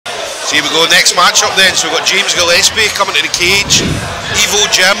So here we go, next matchup then. So we've got James Gillespie coming to the cage. Evo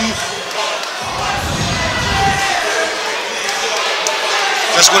Jim.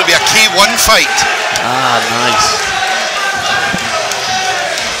 This is going to be a K1 fight. Ah, nice.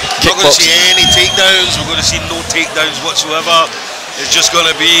 We're not going to see any takedowns. We're going to see no takedowns whatsoever. It's just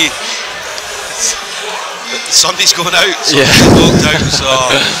going to be somebody's going out, somebody's knocked out. So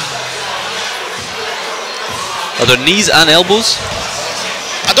are there knees and elbows?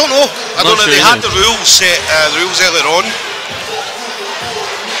 I don't know. I don't know. Sure They had the rules set, the rules earlier on.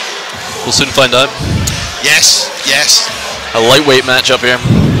 We'll soon find out. Yes, yes. A lightweight match up here.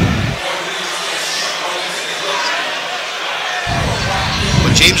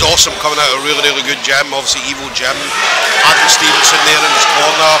 But James Awesome coming out of a really, really good gym. Obviously, Evo Jim. Adam Stevenson there in his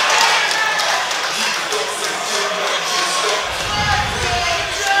corner.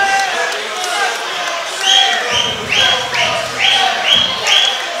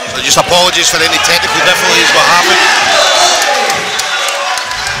 So just apologies for any technical difficulties what happened.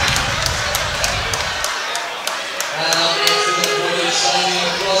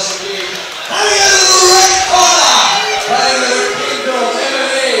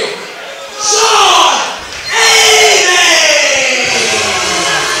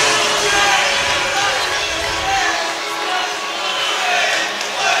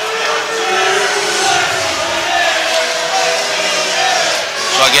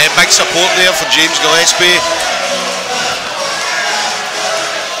 Again, big support there for James Gillespie.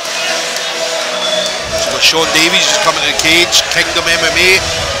 So we've got Shaun Davies just coming to the cage, Kingdom MMA.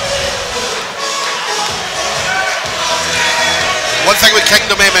 One thing with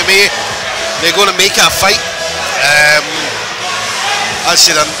Kingdom MMA, they're going to make it a fight. As I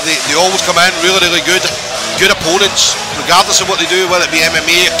said, they always come in really, really good opponents, regardless of what they do, whether it be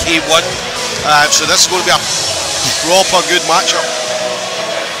MMA or K1. So this is going to be a proper good matchup.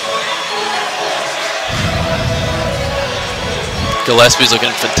 Gillespie's looking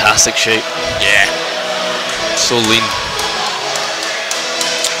in fantastic shape. Yeah. So lean.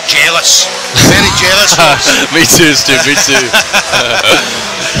 Jealous. Very jealous. Me too, Stu, me too.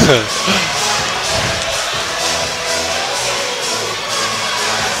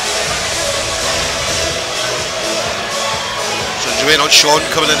 So Joanne on Shaun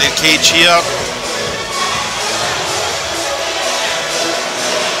coming into the cage here.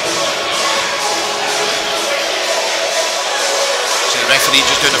 Referee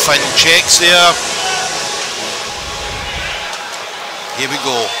just doing the final checks there. Here we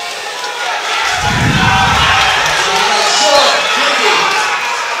go.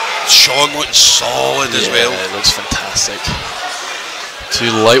 Shaun looking solid as well. It looks fantastic. Two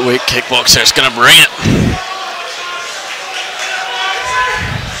lightweight kickboxers gonna bring it.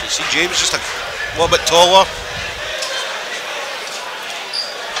 So you see James just a little bit taller.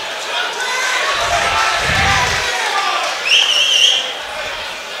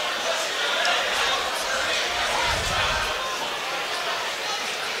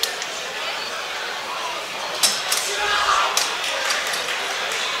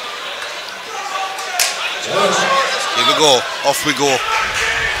 Here we go, off we go.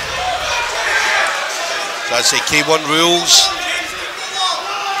 So I'd say K1 rules.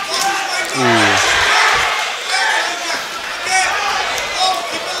 Ooh.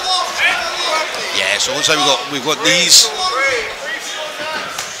 Yeah, so looks like we've got these.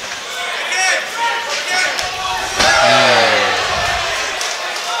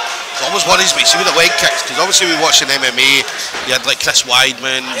 It always worries me, see with the leg kicks, because obviously we watched in MMA, you had like Chris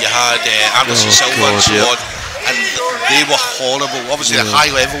Weidman, you had Anderson Silva and so on, and they were horrible, obviously at a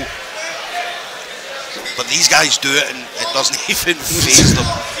high level, but these guys do it and it doesn't even faze them.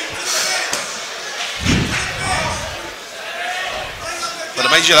 But it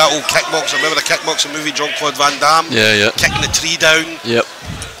reminds you of that old kickboxer, remember the kickboxing movie, Jean-Claude Van Damme? Yeah, yeah. Kicking the tree down. Yep.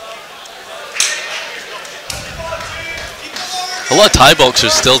 A lot of Thai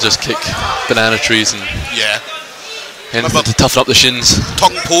boxers still just kick banana trees and anything to toughen up the shins.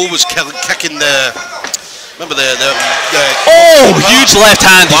 Tong Po was kicking the. Remember the huge left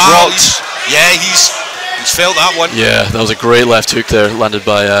hand. Wow, he's rocked. He's felt that one. Yeah, that was a great left hook there, landed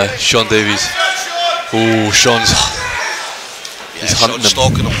by Shaun Davies. Oh, Shaun's he's hunting him.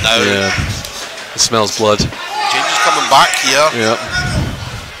 Stalking him now. Yeah, it smells blood. James is coming back here. Yeah.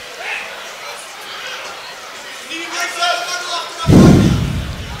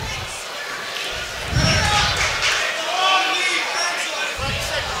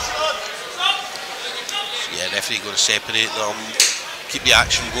 Referee going to separate them, keep the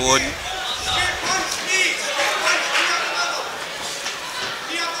action going.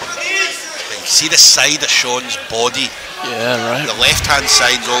 You can see the side of Shaun's body Yeah, right. The left-hand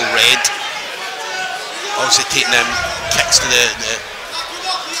side's all red. Obviously taking them kicks to the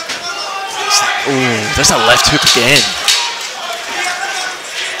oh, there's that left hook again.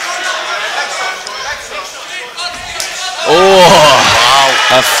 Oh, wow.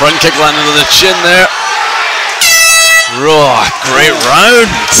 A front kick landed on the chin there. Raw, great round.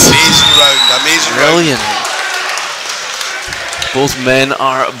 Amazing round, amazing brilliant. Round. Both men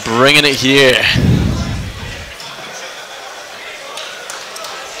are bringing it here.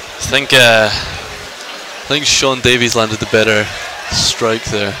 I think Shaun Davies landed the better strike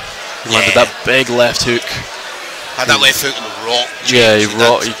there. He landed that big left hook. Had that left hook and rocked James. Yeah,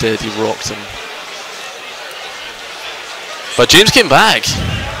 he rocked him. But James came back.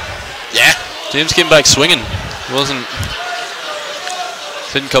 Yeah. James came back swinging. He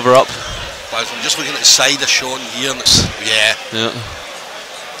didn't cover up. But I'm just looking at the side of Shaun here. And yeah.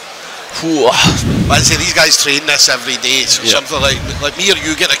 But I'd say these guys train this every day. So something like me or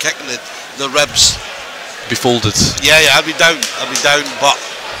you get a kick in the ribs. Be folded. Yeah, I'd be down. But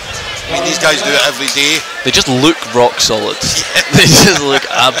I mean, these guys do it every day. They just look rock solid. Yeah. They just look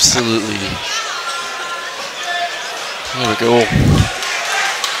absolutely. There we go.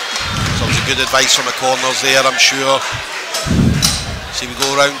 Some good advice from the corners there, I'm sure. See, we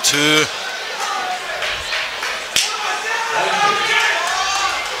go round 2.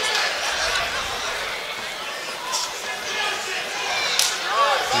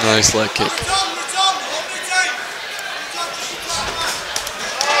 Nice leg kick.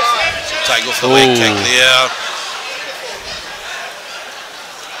 Try to go for the leg kick there.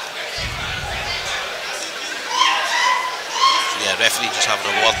 Yeah, referee just having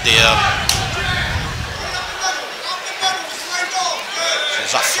a word there.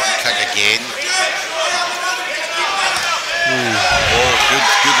 There's that front kick again. Oh,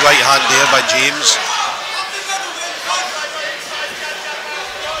 good right hand there by James.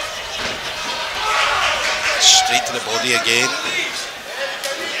 Straight to the body again.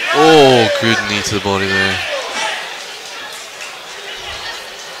 Oh, good knee to the body there.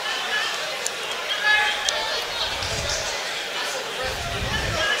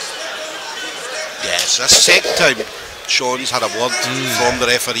 Yes, that's the second time Shaun's had a word from the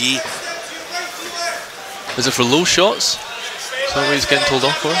referee. Is it for low shots? Is that what he's getting told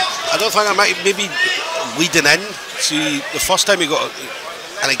off for? I don't think I might maybe leading in. See, the first time he got,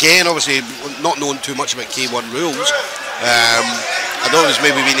 and again, obviously, not knowing too much about K1 rules, I thought it was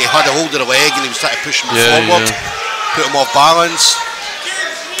maybe when he had a hold of the leg and he was trying to push him forward, put him off balance.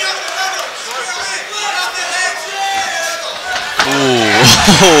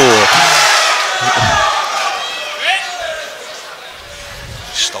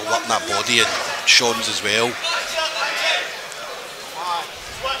 Still up in that body, and Shaun's as well.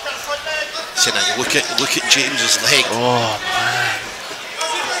 So now look at James's leg. Oh man!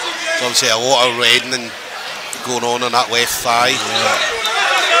 There's obviously a lot of reddening going on that left thigh.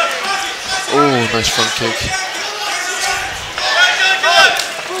 Oh, nice front kick.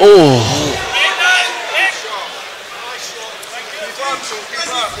 Oh.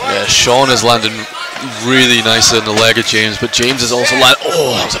 Yeah, Shaun is landing really nicely on the leg of James, but James is also landing.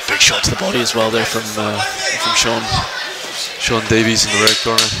 Oh, that was a big shot to the body as well there from Shaun. Shaun Davies in the red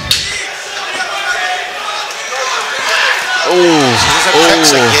corner.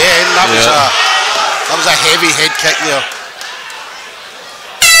 Kicks again. That was a heavy head kick there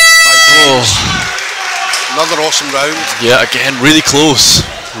by James. Another awesome round. Yeah, again, really close.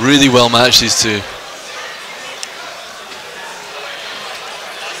 Really well matched, these two.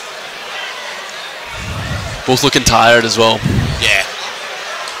 Both looking tired as well. Yeah.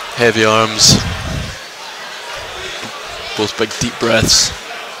 Heavy arms. Both big deep breaths.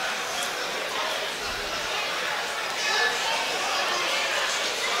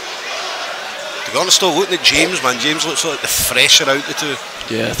 To be honest though, looking at James, man, James looks like the fresher out the two.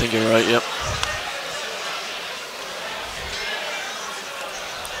 Yeah, I think you're right, yep.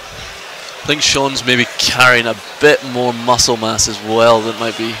 I think Shaun's maybe carrying a bit more muscle mass as well that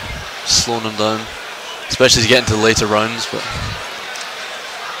might be slowing him down. Especially as you get into the later rounds, but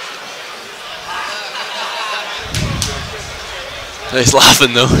he's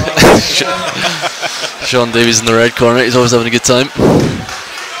laughing though. Shaun Davies in the red corner, he's always having a good time.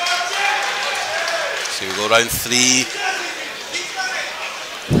 So we go round 3.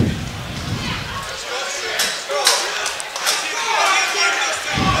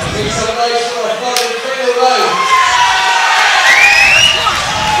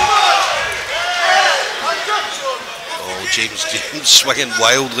 James swinging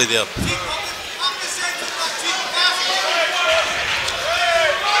wildly there.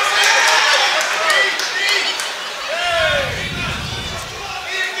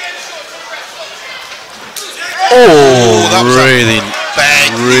 that was really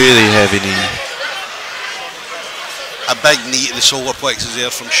heavy knee. A big knee to the solar plexus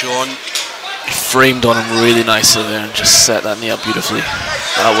there from Shaun. He framed on him really nicely there and just set that knee up beautifully.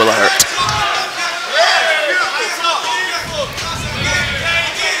 That will have hurt.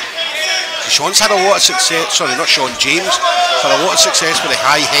 Shaun's had a lot of success, sorry, not Shaun, James, had a lot of success with the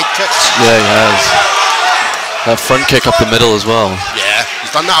high head kicks. Yeah, he has. That front kick up the middle as well. Yeah,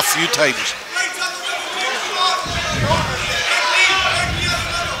 he's done that a few times.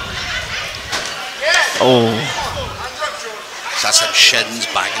 Oh. So that's them shins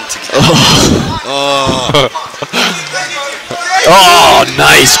banging together. Oh,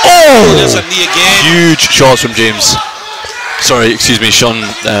 nice. Oh! There's a knee again. Huge shots from James. Sorry, excuse me, Shaun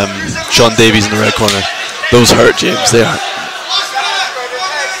Davies in the red corner. Those hurt, James. They hurt.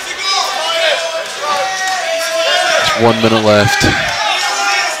 There's 1 minute left. Yeah,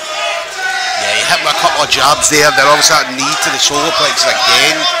 he hit him a couple of jabs there. Then obviously that knee to the solar plexus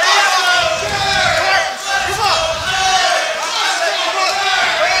again.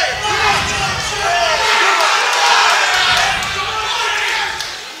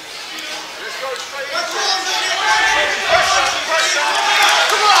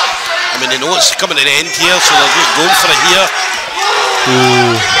 They know it's coming to the end here, so they're just going for it here.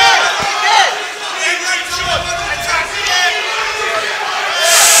 Ooh.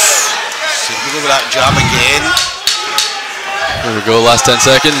 So we go with that jab again. There we go, last 10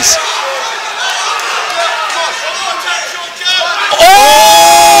 seconds.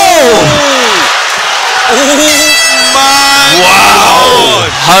 Oh! Oh my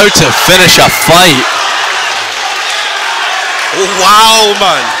God! How to finish a fight. Oh wow,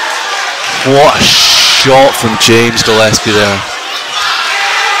 man. What a shot from James Gillespie there.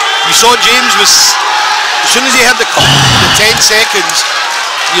 You saw James was, as soon as he had the 10 seconds,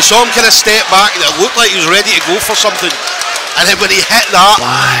 you saw him kind of step back and it looked like he was ready to go for something. And then when he hit that,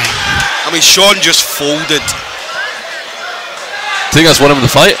 I mean, Shaun just folded. Think that's won him the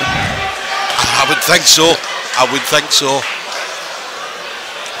fight? I would think so. I would think so.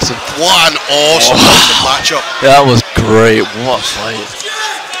 What an awesome matchup. Yeah, that was great. What a fight.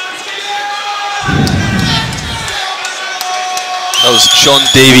 That was Shaun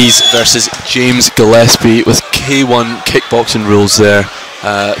Davies versus James Gillespie with K1 kickboxing rules there.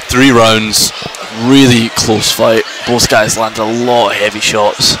 3 rounds, really close fight. Both guys landed a lot of heavy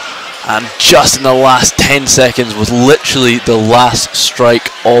shots. And just in the last 10 seconds was literally the last strike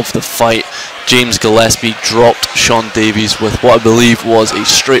of the fight. James Gillespie dropped Shaun Davies with what I believe was a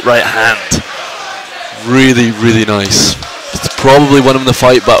straight right hand. Really, really nice. It's probably won him the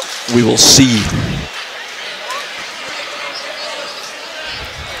fight, but we will see.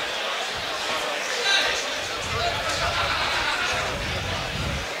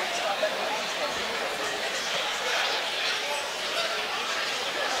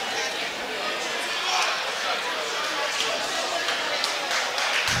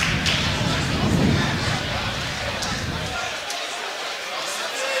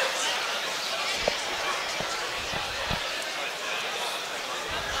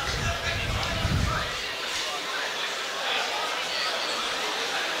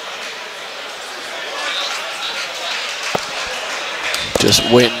 Just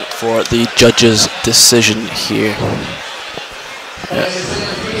waiting for the judge's decision here. Yeah.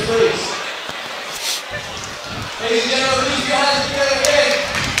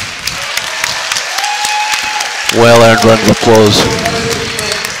 Well earned round of applause.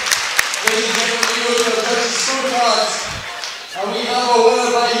 And we have a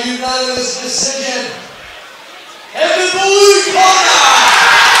winner by unanimous decision. In the blue corner!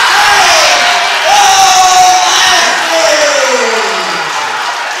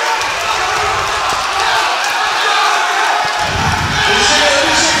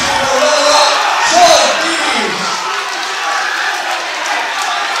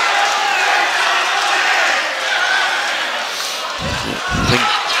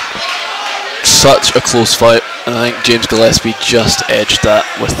 Such a close fight, and I think James Gillespie just edged that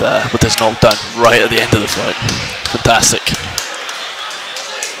with his knockdown right at the end of the fight. Fantastic.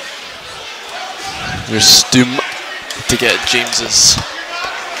 There's Stoom to get James's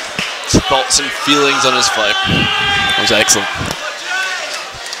thoughts and feelings on his fight. That was excellent.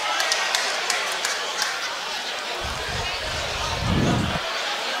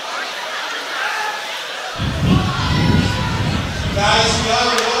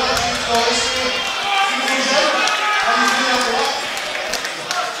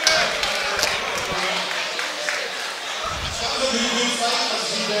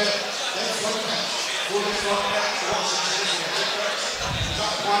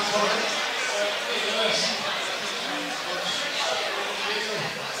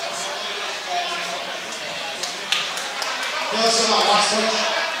 First on that last punch.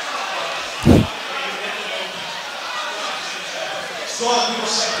 So people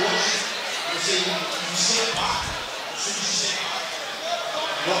say watch. They say you sit back. As soon as you sit back.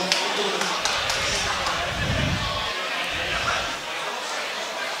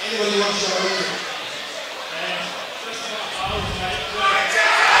 Anybody wants to show you?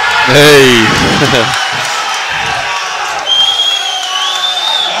 Hey.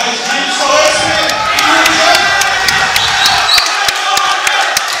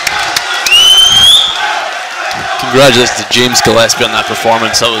 Congratulations to James Gillespie on that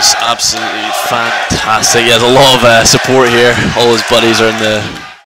performance. That was absolutely fantastic. He has a lot of support here. All his buddies are in the